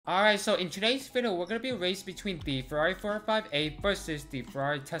Alright, so in today's video, we're gonna be a race between the Ferrari 458 versus the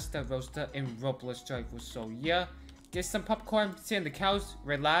Ferrari Testarossa in Roblox Drive World. So yeah, get some popcorn, sit on the couch,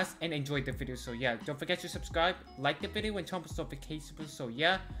 relax, and enjoy the video. So yeah, don't forget to subscribe, like the video, and turn on notifications. So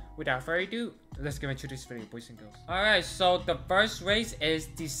yeah, without further ado, let's get into this video, boys and girls. Alright, so the first race is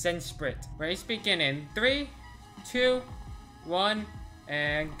Descent Sprint. Race begin in 3, 2, 1.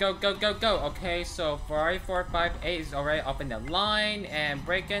 And go, go, go, go. Okay, so Ferrari 458 is already up in the line. And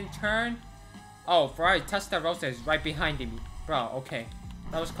break and turn. Oh, Ferrari Testarossa is right behind me. Bro, okay.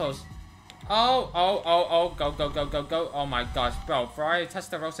 That was close. Oh. Go, go, go, go, go. Oh my gosh, bro. Ferrari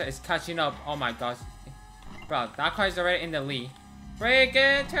Testarossa is catching up. Oh my gosh. Bro, that car is already in the lead. Break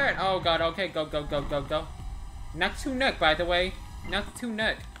and turn. Oh god, okay. Go, go, go, go, go. Neck to neck, by the way. Neck to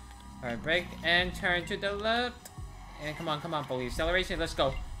neck. Alright, break and turn to the left. And come on, fully acceleration. Let's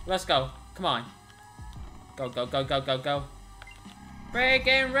go. Let's go. Come on. Go, go, go, go, go, go. Brake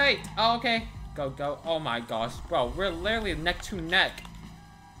and right. Oh, okay. Go, go. Oh my gosh. Bro, we're literally neck to neck.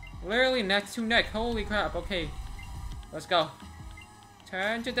 Literally neck to neck. Holy crap. Okay. Let's go.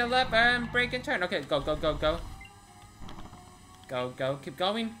 Turn to the left and brake and turn. Okay, go, go, go, go. Go, go. Keep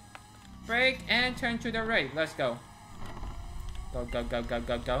going. Brake and turn to the right. Let's go. Go, go, go, go,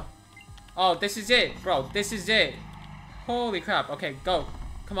 go, go. Oh, this is it, bro. This is it. Holy crap. Okay, go.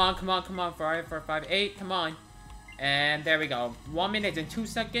 Come on, come on, come on. Ferrari 458. Come on. And there we go. 1 minute and 2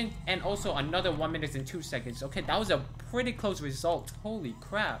 seconds. And also another 1 minute and 2 seconds. Okay, that was a pretty close result. Holy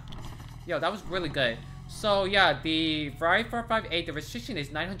crap. Yo, that was really good. So, yeah, the Ferrari 458, the restriction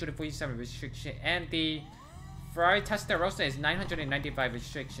is 947 restriction. And the Ferrari Testarossa is 995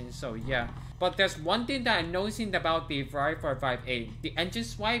 restriction. So, yeah. But there's one thing that I'm noticing about the Ferrari 458. The engine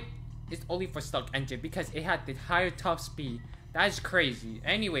swipe is only for stock engine because it had the higher top speed. That is crazy.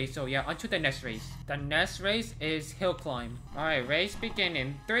 Anyway, so yeah, on to the next race. The next race is hill climb. Alright, race begin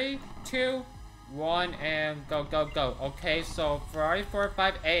in 3, 2, 1, and go, go, go. Okay, so Ferrari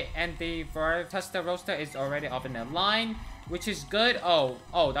 458 and the Ferrari Testarossa is already up in the line, which is good. Oh,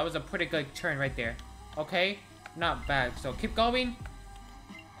 that was a pretty good turn right there. Okay, not bad. So keep going.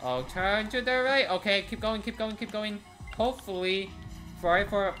 Oh, turn to the right. Okay, keep going, keep going, keep going. Hopefully Ferrari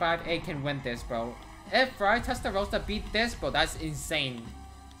 458 can win this, bro. If Ferrari Testarossa beat this, bro, that's insane.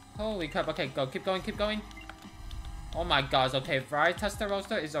 Holy crap. Okay, go. Keep going, keep going. Oh my gosh. Okay, Ferrari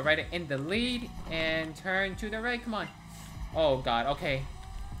Testarossa is already in the lead. And turn to the right. Come on. Oh god. Okay.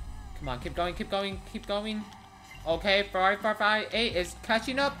 Come on. Keep going, keep going, keep going. Okay, Ferrari 458 is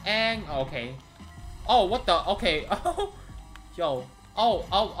catching up. And okay. Oh, what the? Okay. Oh, yo.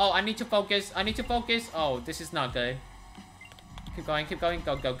 Oh, I need to focus. I need to focus. Oh, this is not good. Keep going, keep going,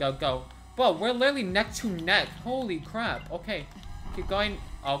 go, go, go, go. Bro, we're literally neck to neck. Holy crap. Okay. Keep going.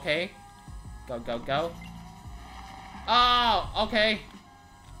 Okay. Go, go, go. Oh, okay.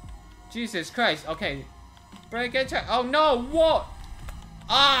 Jesus Christ. Okay. Break and turn. Oh, no. What?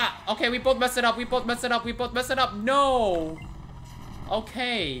 Ah. Okay, we both messed it up. We both messed it up. We both messed it up. No.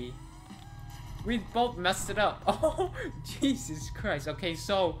 Okay. We both messed it up. Oh, Jesus Christ. Okay,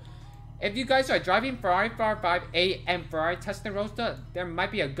 so if you guys are driving Ferrari 458 and Ferrari Testarossa, there might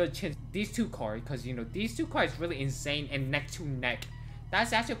be a good chance these two cars, because you know these two cars really insane and neck to neck.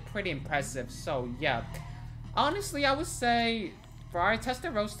 That's actually pretty impressive. So yeah, honestly, I would say Ferrari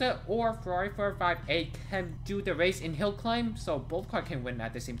Testarossa or Ferrari 458 can do the race in hill climb, so both cars can win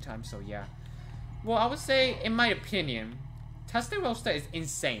at the same time. So yeah, well, I would say in my opinion, Testarossa is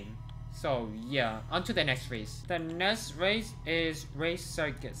insane. So yeah, on to the next race. The next race is Race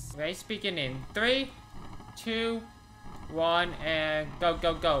Circus. Race begin in 3, 2, 1, and go,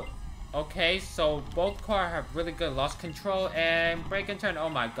 go, go. Okay, so both cars have really good lost control and brake and turn. Oh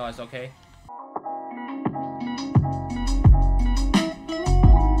my gosh, okay.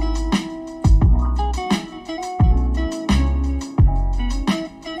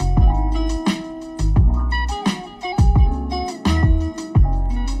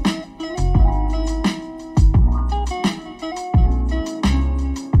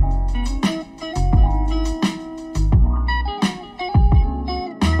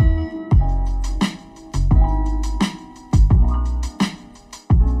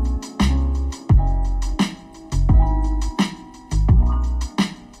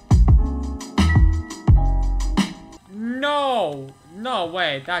 No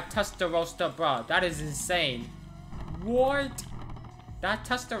way, that Testarossa, bro, that is insane. What? That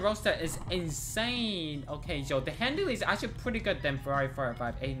Testarossa is insane. Okay, yo, the handling is actually pretty good than Ferrari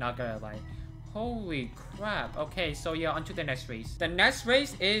 458, not gonna lie. Holy crap. Okay, so yeah, on to the next race. The next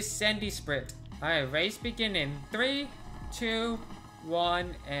race is Sandy Sprint. Alright, race begin in 3, 2,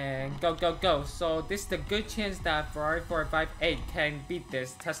 1, and go, go, go. So this is a good chance that Ferrari 458 can beat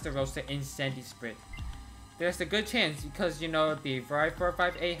this Testarossa in Sandy Sprint. There's a good chance because, you know, the Ferrari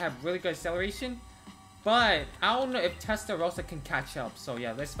 458 have really good acceleration. But I don't know if Testarossa can catch up. So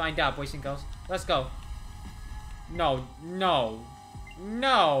yeah, let's find out, boys and girls. Let's go. No, no,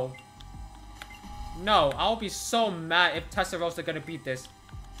 no. No, I'll be so mad if Testarossa gonna beat this.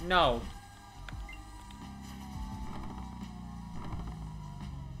 No.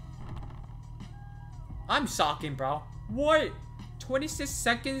 I'm shocking, bro. What? 26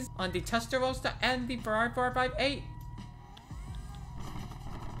 seconds on the Testarossa and the Ferrari 458?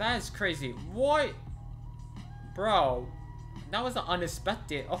 That is crazy. What? Bro, that was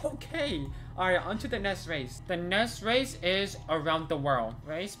unexpected. Okay. Alright, on to the next race. The next race is around the world.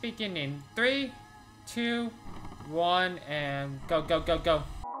 Race begin in 3, 2, 1, and go, go, go, go.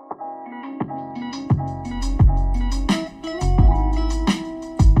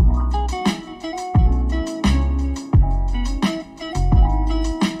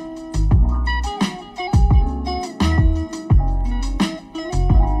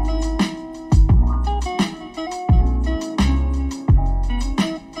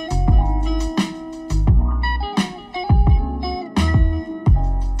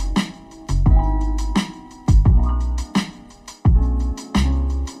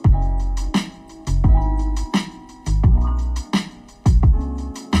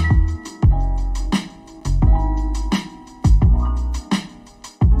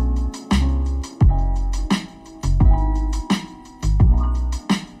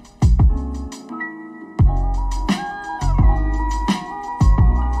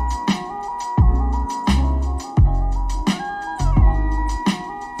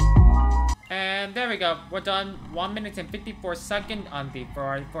 There we go. We're done. 1 minute and 54 seconds on the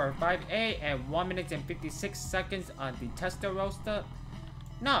Ferrari 458 and 1 minute and 56 seconds on the Testarossa.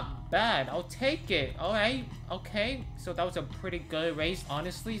 Not bad. I'll take it. Alright. Okay. So that was a pretty good race,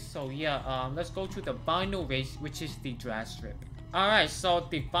 honestly. So yeah, let's go to the final race, which is the drag strip. Alright, so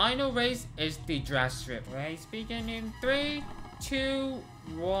the final race is the drag strip. Race begin in 3, 2,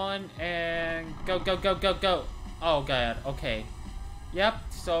 1, and go, go, go, go, go. Oh god. Okay. Yep,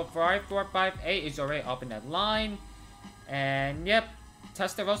 so Ferrari 458 is already up in that line. And yep,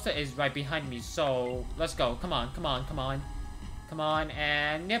 Testarossa is right behind me. So let's go. Come on, come on, come on. Come on,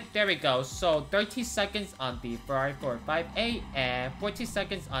 and yep, there we go. So 30 seconds on the Ferrari 458 and 40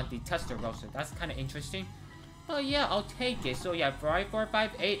 seconds on the Testarossa. That's kind of interesting. But yeah, I'll take it. So yeah, Ferrari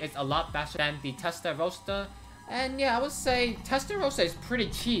 458 is a lot faster than the Testarossa. And yeah, I would say Testarossa is pretty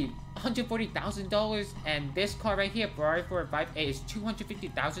cheap. $140,000, and this car right here, Ferrari 458, is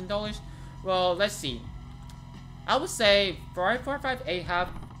 $250,000. Well, let's see. I would say Ferrari 458 have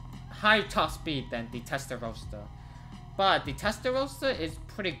higher top speed than the Testarossa, but the Testarossa is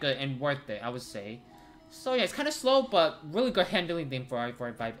pretty good and worth it, I would say. So yeah, it's kind of slow, but really good handling than Ferrari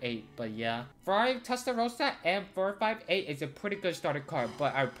 458. But yeah, Ferrari Testarossa and 458 is a pretty good starter car,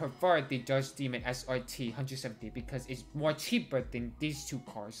 but I prefer the Dodge Demon SRT 170 because it's more cheaper than these two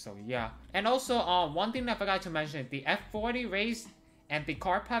cars. So yeah, and also one thing I forgot to mention, the F40 race and the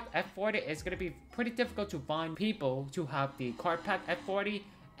car pack F40 is gonna be pretty difficult to find people to have the car pack F40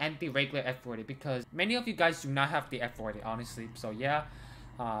 and the regular F40 because many of you guys do not have the F40, honestly. So yeah.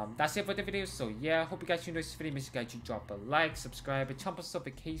 That's it for the video. So yeah, hope you guys enjoyed this video. Make sure you guys drop a like, subscribe, and turn on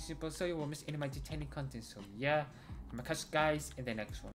notification bell so you won't miss any of my entertaining content. So yeah, I'm gonna catch you guys in the next one.